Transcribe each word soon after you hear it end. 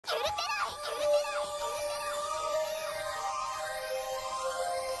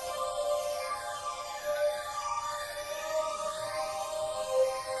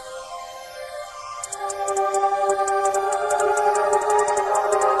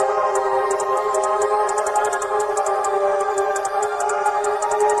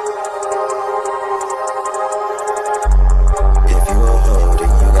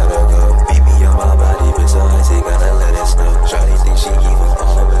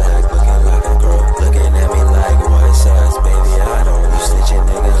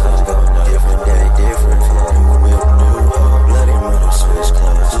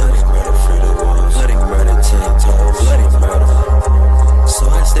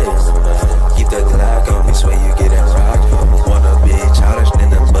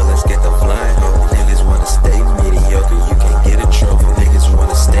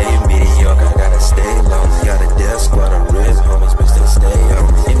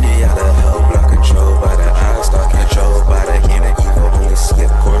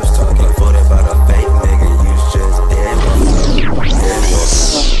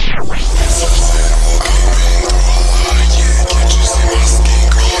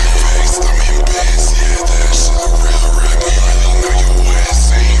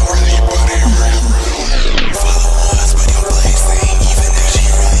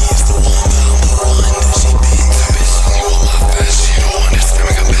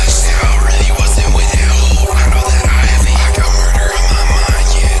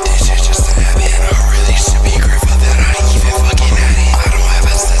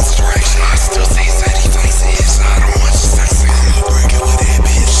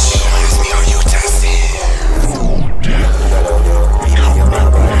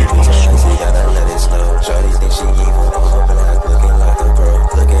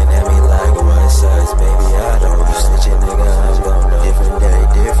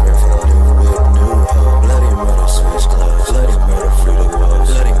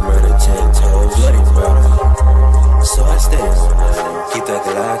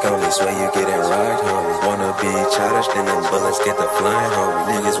This way you get it right, homie. Wanna be childish, then them bullets get the flying, homie.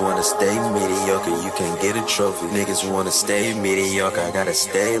 Niggas wanna stay mediocre, you can't get a trophy. Niggas wanna stay mediocre, I gotta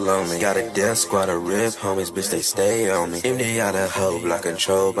stay lonely. Got a death squad of rip homies, bitch, they stay on me. Empty out of hope, like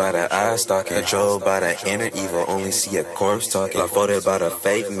controlled by the eye stalking. Controlled by the inner evil, only see a corpse talking. Like folded by the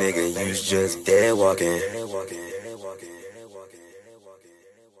fake nigga, you just dead walking.